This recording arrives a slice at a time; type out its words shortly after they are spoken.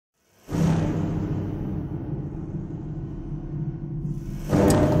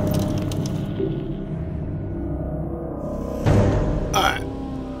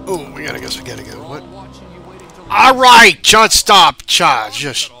guess we gotta go. What? Alright! Just stop!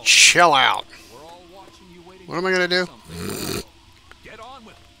 Just chill out. What am I gonna do?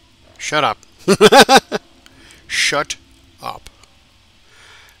 Shut up. Shut up.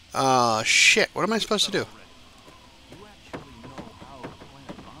 Shit. What am I supposed to do?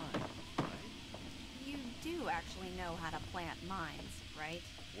 You do actually know how to plant mines, right?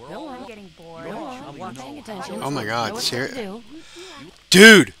 No, I'm getting bored. I'm paying attention. Oh my god. Seriously?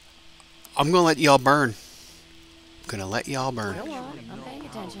 Dude! I'm gonna let y'all burn. I'm gonna let y'all burn. Go on. I'm paying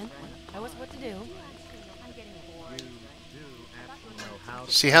attention. Know what to do. I'm getting bored.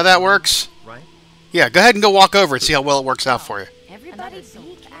 See how that works? Yeah, go ahead and go walk over and see how well it works out for you. Everybody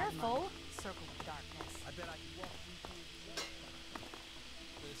be careful. Circle of darkness.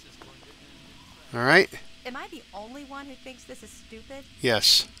 Alright? Am I the only one who thinks this is stupid?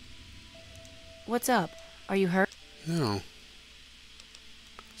 Yes. What's up? Are you hurt? No.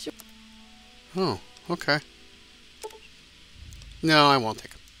 Sure. Oh, okay. No, I won't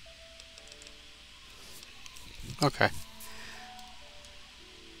take him. Okay.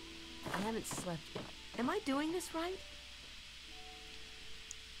 I haven't slept yet. Am I doing this right?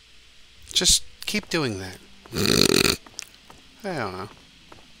 Just keep doing that. I don't know.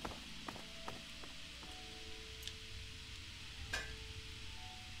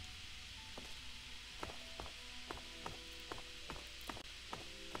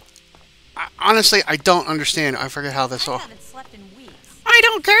 Honestly, I don't understand. I forget how this all... I haven't slept in weeks. I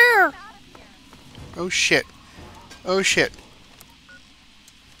don't care! Oh shit. Oh shit.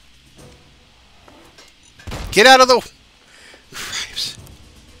 Get out of the... Christ.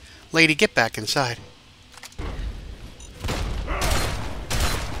 Lady, get back inside.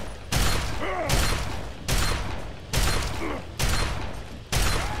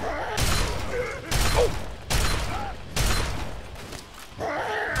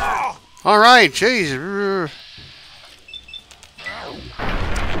 Alright, jeez.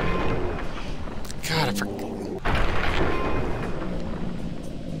 God, I forgot.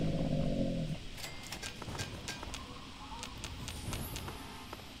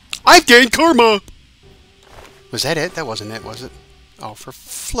 I've gained karma! Was that it? That wasn't it, was it? Oh, for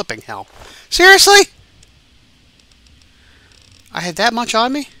flipping hell. Seriously? I had that much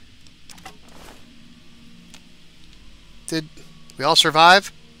on me? Did we all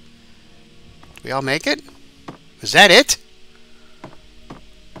survive? Did we all make it? Was that it?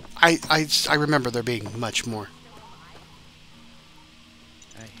 I remember there being much more.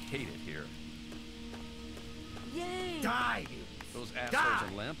 I hate it here. Yay! Die! Those assholes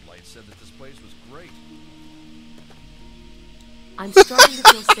at Lamplight said that this place was great. I'm starting to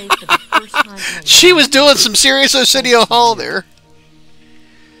feel safe for the first time. She was doing some serious Arsenio Hall there.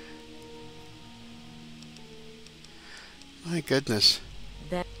 My goodness.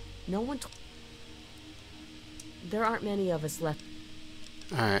 That no one. There aren't many of us left.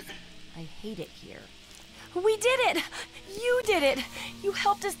 Alright. I hate it here. We did it! You did it! You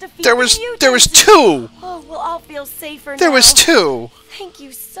helped us defeat There was two! Oh, we'll all feel safer now. There was two! Thank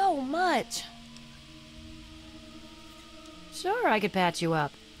you so much. Sure, I could patch you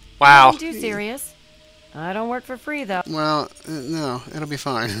up. Wow. Nothing too serious. I don't work for free, though. Well, no, it'll be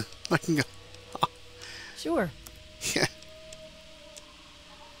fine. I can go. Sure. Yeah.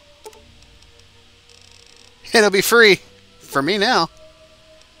 It'll be free. For me now.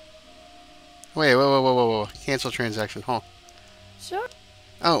 Wait, whoa. Cancel transaction. Hold. Sure.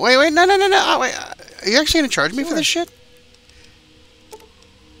 Oh, wait, no. Oh, wait. Are you actually going to charge me for this shit?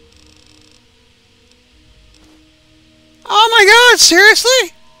 Oh my god,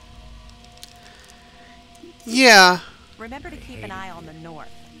 seriously? Yeah. Remember to keep an eye on the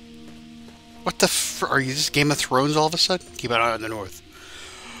north. What the f... Are you just Game of Thrones all of a sudden? Keep an eye on the north.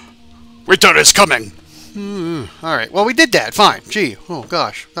 Winter is coming! Alright, well we did that, fine. Gee, oh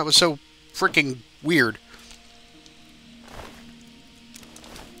gosh, that was so freaking weird.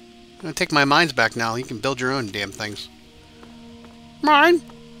 I'm gonna take my mines back now. You can build your own damn things. Mine?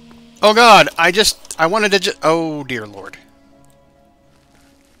 Oh god, I wanted to oh dear lord.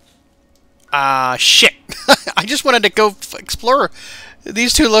 Shit. I just wanted to go explore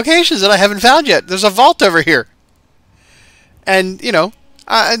these two locations that I haven't found yet. There's a vault over here. And, you know,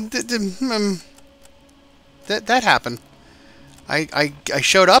 that happened. I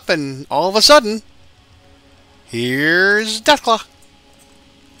showed up and all of a sudden, here's Deathclaw.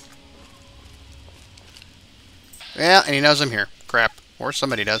 Yeah, and he knows I'm here. Crap. Or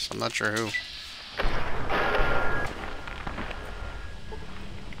somebody does. I'm not sure who.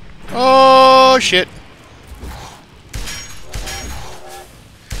 Oh, shit.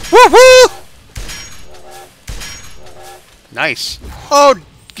 Woo-hoo! Nice. Oh,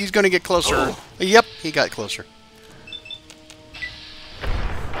 he's going to get closer. Yep, he got closer.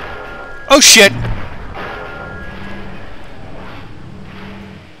 Oh, shit!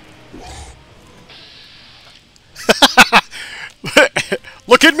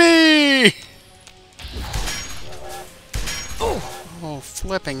 Look at me! Oh,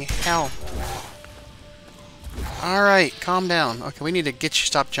 flipping hell. Alright, calm down. Okay, we need to get you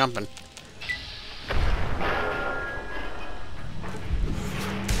stop jumping.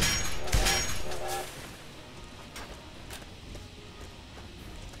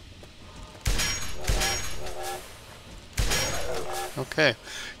 Okay.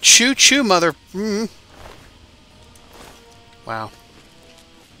 Choo-choo, mother... Wow.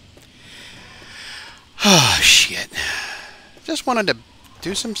 Oh, shit. Just wanted to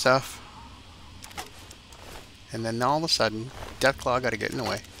do some stuff. And then all of a sudden, Deathclaw got to get in the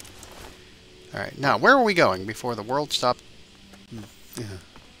way. Alright, now, where are we going before the world stopped?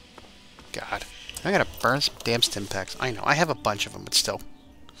 God. I gotta burn some damn stim packs. I know, I have a bunch of them, but still.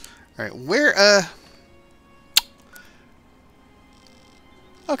 Alright, where,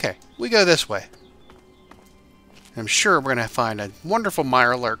 Okay, we go this way. I'm sure we're going to find a wonderful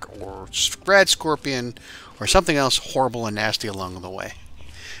Mirelurk or Rad Scorpion or something else horrible and nasty along the way.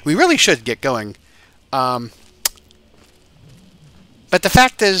 We really should get going. But the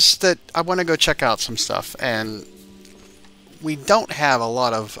fact is that I want to go check out some stuff, and we don't have a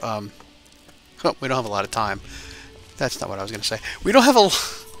lot of we don't have a lot of time. That's not what I was going to say. We don't have a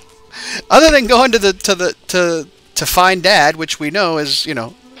other than going to find Dad, which we know is, you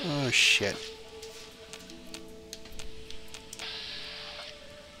know, oh shit.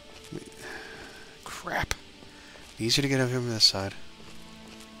 Crap. Easier to get over from this side.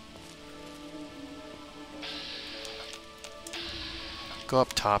 Go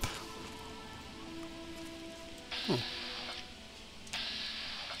up top.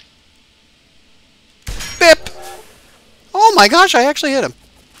 Bip! Oh my gosh, I actually hit him.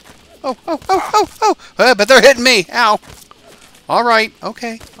 Oh. But they're hitting me. Ow. Alright,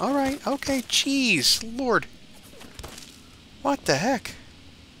 okay. Alright, okay. Jeez, Lord. What the heck?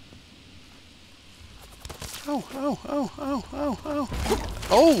 Oh,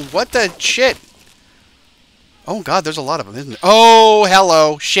 what the shit? Oh god, there's a lot of them, isn't there? Oh,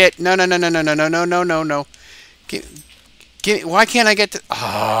 hello. Shit. No. Why can't I get to...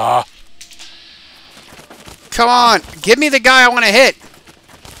 Ah. Come on. Give me the guy I want to hit.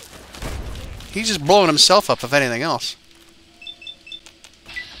 He's just blowing himself up, if anything else.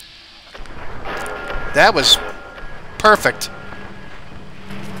 That was perfect.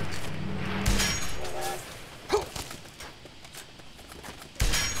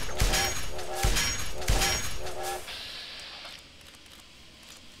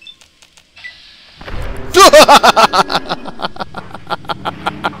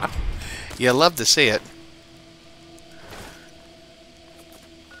 You love to see it.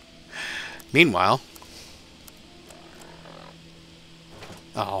 Meanwhile...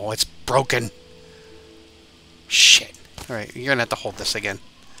 Oh, it's broken. Shit. Alright, you're gonna have to hold this again.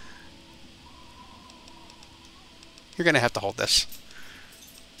 You're gonna have to hold this.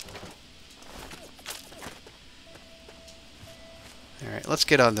 Alright, let's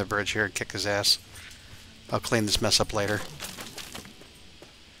get on the bridge here and kick his ass. I'll clean this mess up later.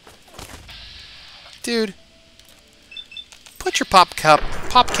 Dude. Put your pop cap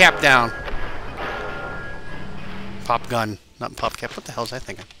down. Pop gun, not pop cap. What the hell was I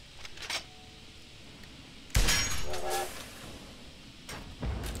thinking?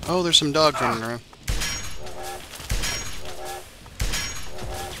 Oh, there's some dogs running around.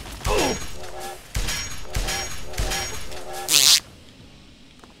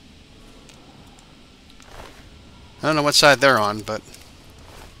 I don't know what side they're on, but...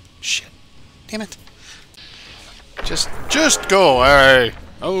 Shit. Damn it. Just go away.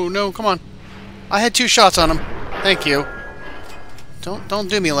 Oh, no, come on. I had 2 shots on him. Thank you. Don't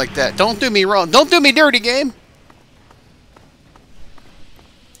do me like that. Don't do me wrong. Don't do me dirty, game.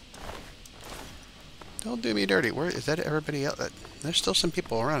 Don't do me dirty. Where is that? Everybody else? There's still some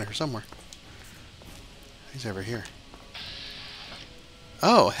people around here somewhere. He's over here.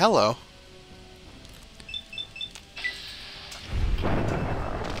 Oh, hello.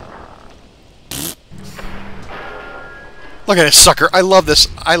 Look at this sucker. I love this.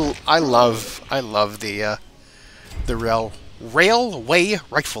 I love the railway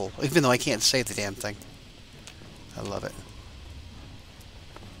rifle, even though I can't say the damn thing. I love it.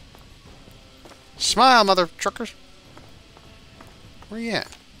 Smile, mother truckers. Where you at?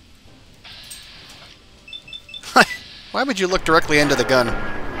 Why would you look directly into the gun?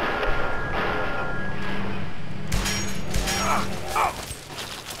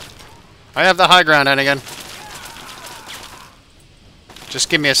 I have the high ground, Anakin. Just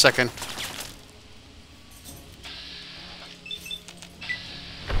give me a second.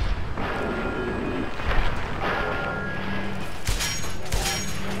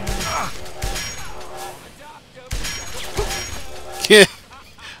 Yeah.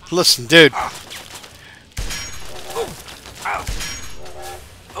 Listen, dude. I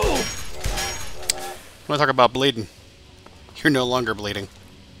want to talk about bleeding. You're no longer bleeding.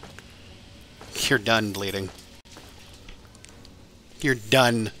 You're done bleeding. You're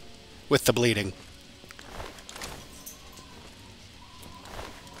done with the bleeding.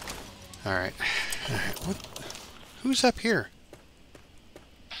 Alright. Alright. Who's up here?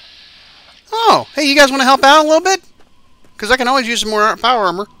 Oh! Hey, you guys want to help out a little bit? Because I can always use some more power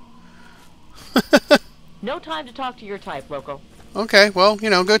armor. No time to talk to your type, Loco. Okay, well, you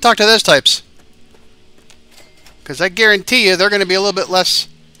know, go talk to those types. Because I guarantee you they're going to be a little bit less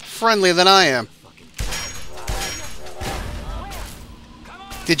friendly than I am.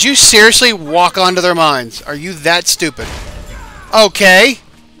 Did you seriously walk onto their minds? Are you that stupid? Okay.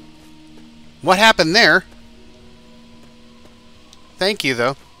 What happened there? Thank you,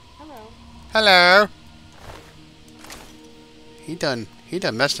 though. Hello. Hello. He done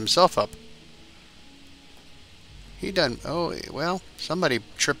messed himself up. He done, oh, well, somebody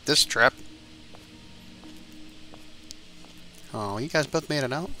tripped this trap. Oh, you guys both made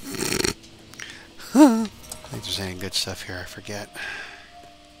it out? I think there's any good stuff here, I forget.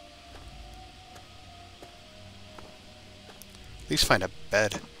 At least find a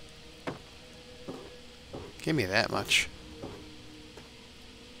bed. Give me that much.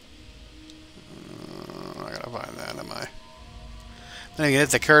 I gotta find that, am I? Then you get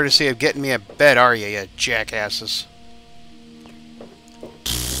the courtesy of getting me a bed, are you, you jackasses?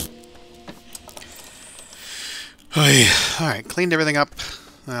 Alright, cleaned everything up.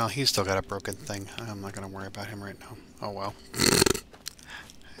 Well, he's still got a broken thing. I'm not gonna worry about him right now. Oh well.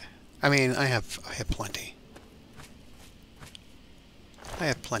 I mean, I have plenty. I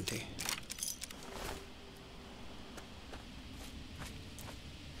have plenty.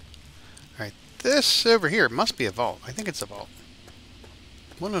 Alright, this over here must be a vault. I think it's a vault.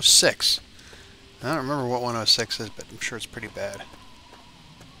 106. I don't remember what 106 is, but I'm sure it's pretty bad.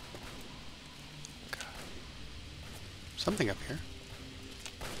 Something up here.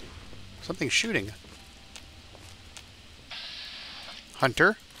 Something's shooting.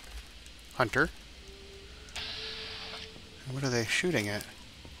 Hunter? Hunter? What are they shooting at?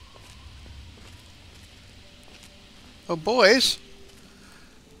 Oh, boys.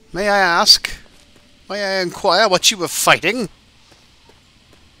 May I ask? May I inquire what you were fighting?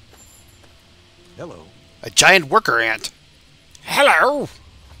 Hello. A giant worker ant. Hello!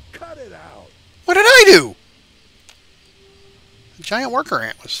 Cut it out. What did I do? A giant worker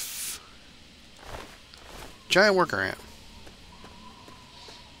ant was... Giant worker ant.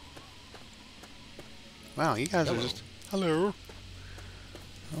 Wow, you guys are just... Hello.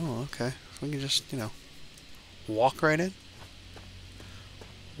 Oh, okay. So we can just, you know, walk right in.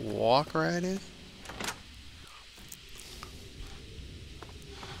 Walk right in.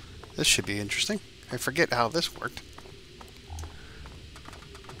 This should be interesting. I forget how this worked.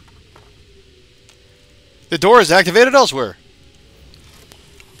 The door is activated elsewhere.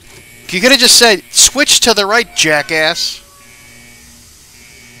 You could have just said, switch to the right, jackass.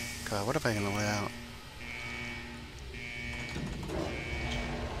 God, what if I can lay out?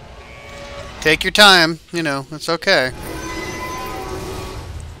 Take your time, you know, it's okay.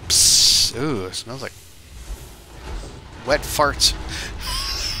 Psst. Ooh, it smells like wet farts.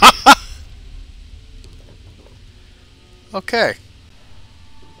 Okay.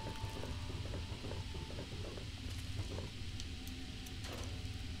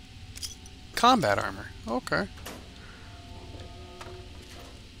 Combat armor. Okay.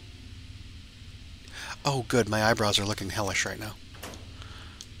 Oh, good. My eyebrows are looking hellish right now.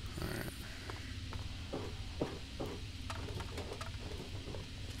 Alright.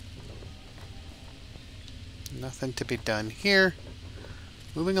 Nothing to be done here.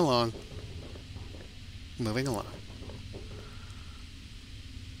 Moving along. Moving along.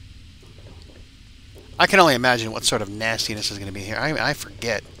 I can only imagine what sort of nastiness is going to be here. I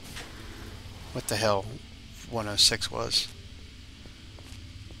forget what the hell 106 was.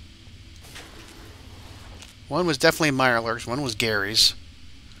 One was definitely Mirelurk's, one was Gary's.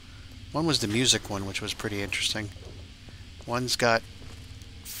 One was the music one, which was pretty interesting. One's got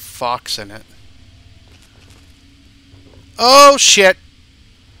Fox in it. Oh, shit!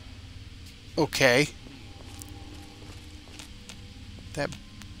 Okay. That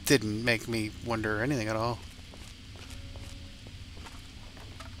didn't make me wonder anything at all.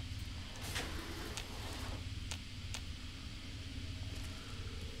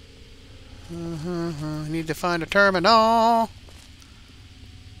 Need to find a terminal.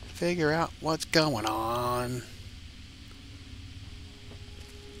 Figure out what's going on.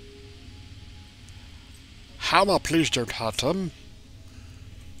 How may I please, Don't Hatem?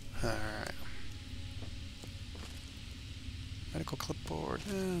 Alright. Medical clipboard.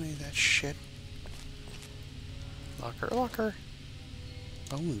 I don't need that shit. Locker, locker.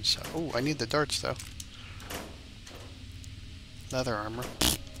 Bones. Oh, I need the darts, though. Leather armor.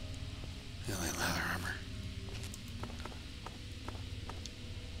 Really, leather armor.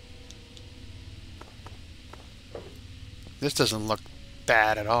 This doesn't look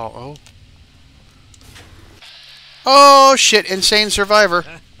bad at all. Oh. Oh, shit. Insane survivor.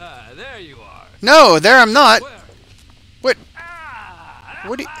 There you are. No, there I'm not. Where? What?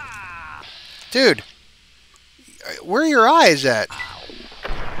 What do you... Dude. Where are your eyes at?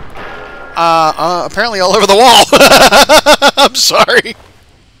 Apparently all over the wall. I'm sorry.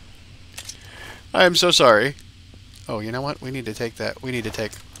 I am so sorry. Oh, you know what? We need to take that. We need to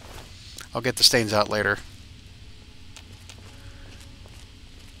take... I'll get the stains out later.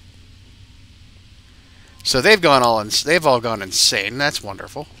 So they've all gone insane. That's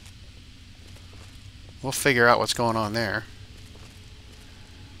wonderful. We'll figure out what's going on there.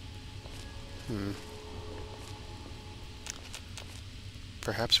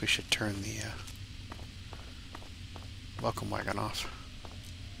 Perhaps we should turn the welcome wagon off.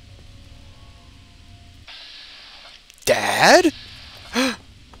 Dad?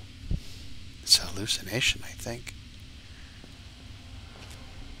 It's a hallucination, I think.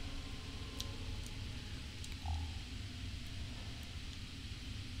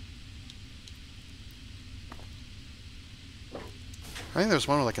 I think there was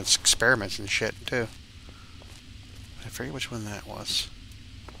one with like experiments and shit too. I forget which one that was.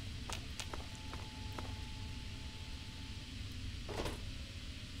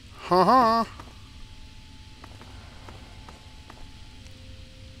 Ha-ha.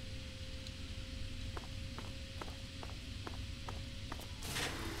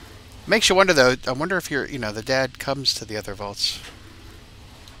 Makes you wonder though, I wonder if the dad comes to the other vaults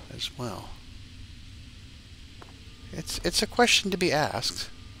as well. It's a question to be asked,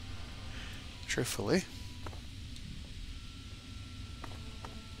 truthfully.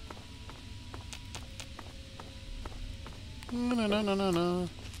 No.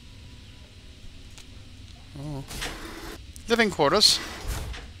 Oh. Living quarters.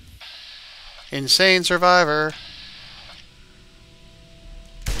 Insane survivor.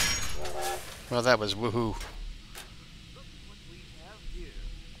 Well, that was woohoo.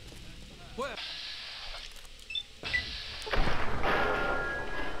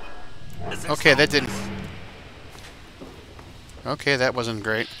 Okay, that didn't... Okay, that wasn't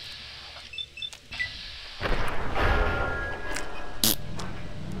great.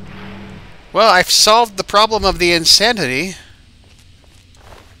 Well, I've solved the problem of the insanity.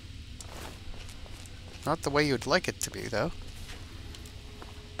 Not the way you'd like it to be, though.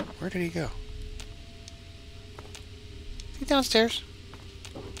 Where did he go? Is he downstairs?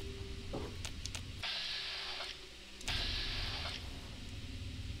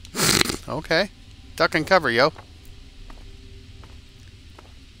 Okay. Duck and cover, yo.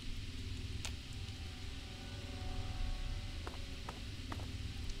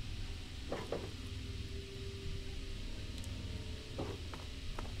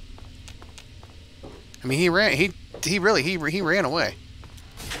 I mean, he ran away.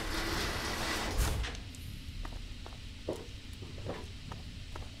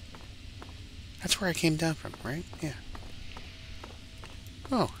 That's where I came down from, right? Yeah.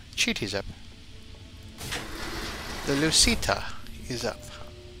 Oh, Cheaty's up. The Lucita is up.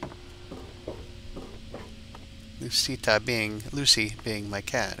 Lucy being my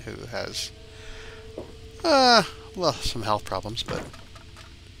cat, who has, well, some health problems, but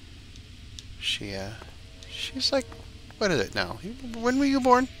she's like, what is it now? When were you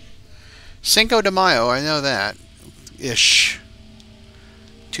born? Cinco de Mayo, I know that. Ish.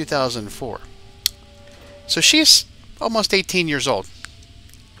 2004. So she's almost 18 years old.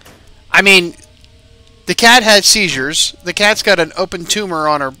 I mean, the cat had seizures. The cat's got an open tumor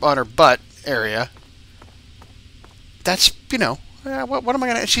on her butt area. That's, what am I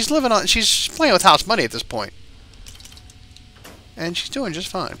gonna... She's playing with house money at this point. And she's doing just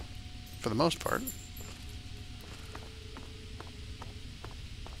fine. For the most part.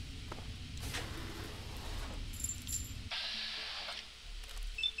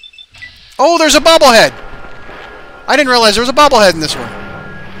 Oh, there's a bobblehead! I didn't realize there was a bobblehead in this one.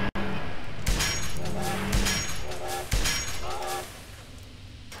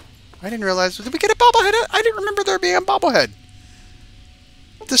 I didn't realize... Did we get a bobblehead? I didn't remember there being a bobblehead.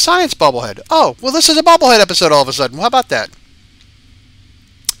 What the Science Bobblehead. Oh, well, this is a Bobblehead episode all of a sudden. How about that?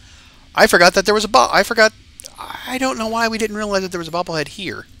 I forgot that there was a I don't know why we didn't realize that there was a Bobblehead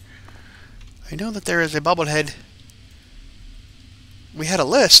here. I know that there is a Bobblehead. We had a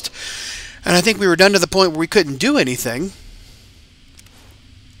list, and I think we were done to the point where we couldn't do anything.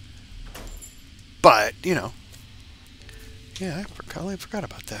 But, you know. Yeah, I forgot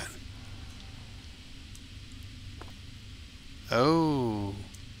about that. Oh.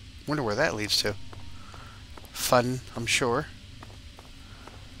 Wonder where that leads to. Fun, I'm sure.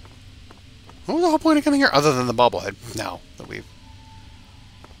 What was the whole point of coming here? Other than the Bobblehead. Now that we've...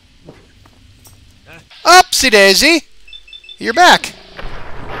 Upsy daisy! You're back!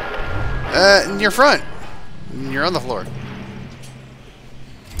 In your front. You're on the floor.